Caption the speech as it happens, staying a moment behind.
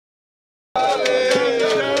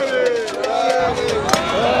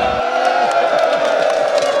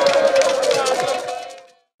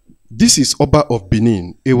This is Oba of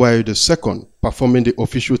Benin, Ewayo II, performing the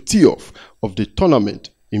official tee-off of the tournament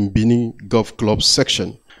in Benin Golf Club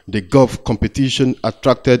section. The golf competition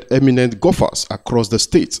attracted eminent golfers across the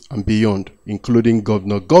state and beyond, including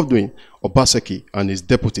Governor Godwin Obaseki and his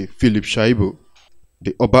deputy Philip Shaibu.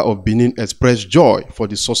 The Oba of Benin expressed joy for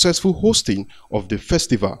the successful hosting of the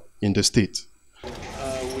festival in the state.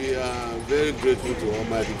 We are very grateful to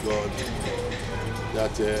Almighty God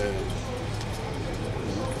that the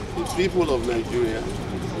people of Nigeria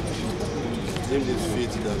deemed it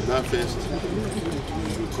fit that NAFEST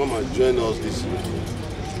should come and join us this year.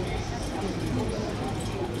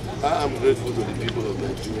 I am grateful to the people of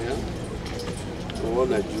Nigeria, to all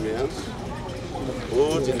Nigerians,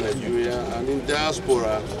 both in Nigeria and in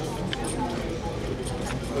diaspora.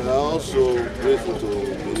 We are also grateful to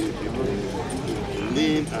many people in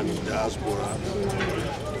Benin and in diaspora,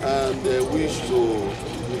 and wish to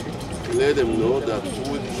let them know that we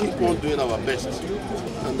will keep on doing our best.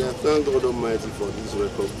 And I thank God Almighty for this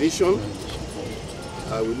recognition.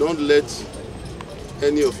 I will not let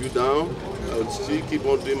any of you down. I will still keep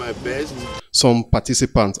on doing my best. Some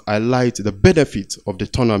participants highlight the benefits of the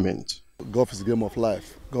tournament. Golf is a game of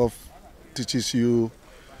life. Golf teaches you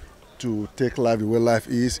to take life the way life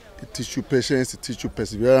is. It teaches you patience, it teaches you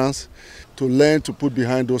perseverance, to learn to put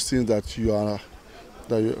behind those things that you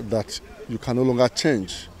can no longer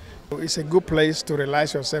change. It's a good place to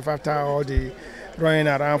relax yourself after all the running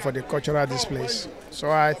around for the cultural displays. So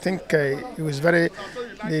I think it was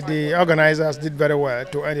the organizers did very well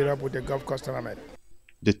to end it up with the golf course tournament.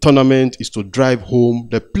 The tournament is to drive home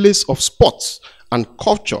the place of sports and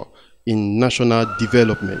culture in national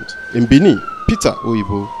development. In Benin, Peter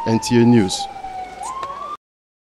Oyibo, NTA News.